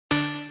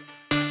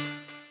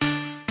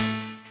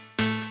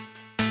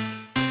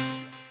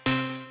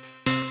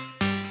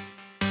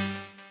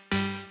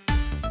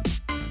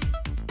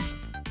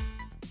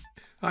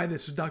Hi,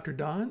 this is Dr.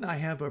 Don. I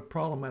have a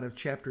problem out of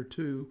Chapter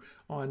 2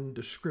 on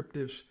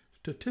descriptive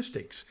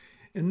statistics.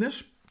 In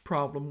this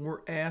problem,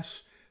 we're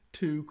asked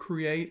to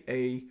create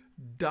a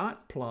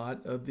dot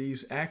plot of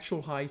these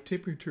actual high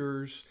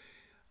temperatures,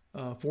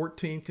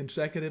 14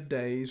 consecutive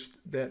days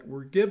that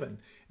were given.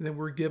 And then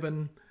we're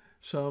given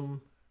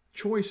some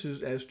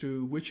choices as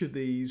to which of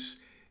these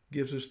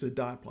gives us the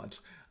dot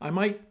plots. I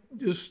might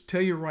just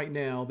tell you right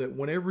now that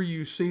whenever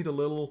you see the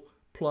little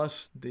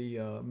plus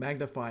the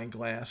magnifying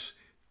glass,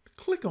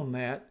 click on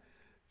that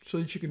so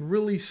that you can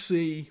really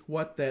see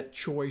what that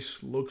choice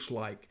looks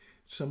like.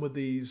 Some of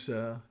these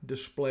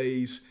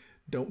displays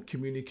don't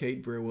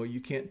communicate very well. You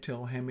can't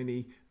tell how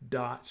many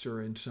dots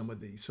are in some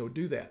of these, so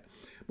do that.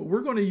 But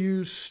we're going to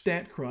use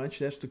StatCrunch.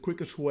 That's the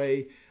quickest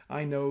way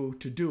I know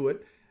to do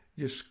it.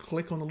 Just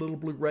click on the little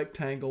blue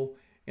rectangle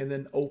and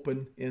then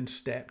open in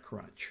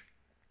StatCrunch.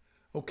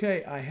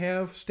 Okay, I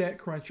have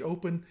StatCrunch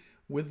open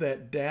with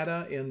that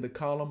data in the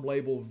column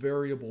labeled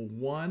variable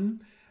 1.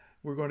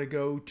 We're going to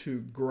go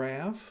to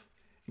graph,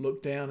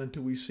 look down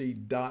until we see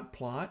dot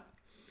plot.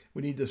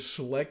 We need to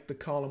select the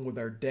column with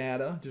our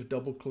data. Just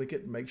double click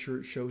it and make sure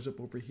it shows up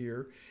over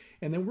here.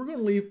 And then we're going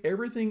to leave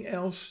everything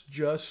else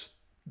just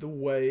the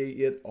way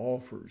it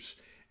offers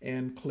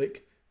and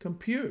click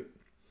compute.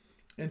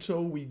 And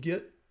so we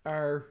get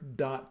our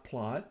dot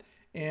plot.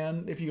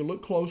 And if you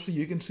look closely,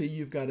 you can see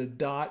you've got a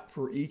dot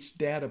for each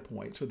data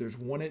point. So there's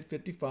 1 at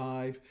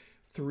 55,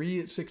 3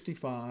 at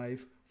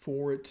 65,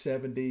 4 at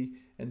 70,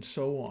 and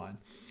so on.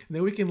 And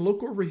then we can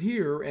look over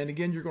here, and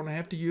again, you're going to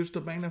have to use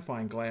the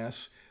magnifying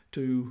glass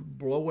to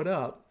blow it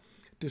up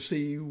to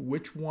see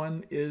which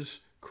one is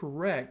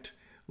correct.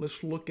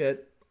 Let's look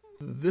at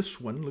this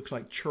one. Looks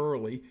like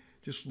Charlie.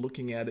 Just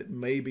looking at it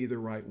may be the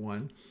right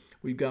one.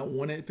 We've got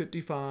 1 at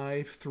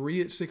 55,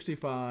 3 at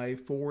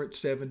 65, 4 at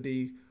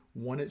 70,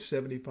 1 at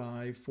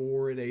 75,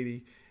 4 at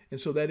 80, and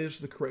so that is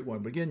the correct one.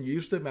 But again,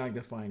 use the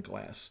magnifying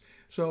glass.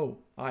 So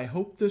I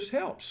hope this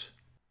helps.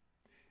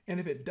 And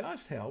if it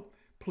does help,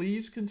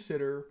 please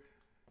consider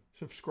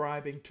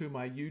subscribing to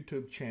my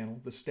YouTube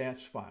channel, The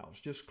Stats Files.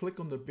 Just click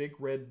on the big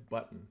red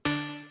button.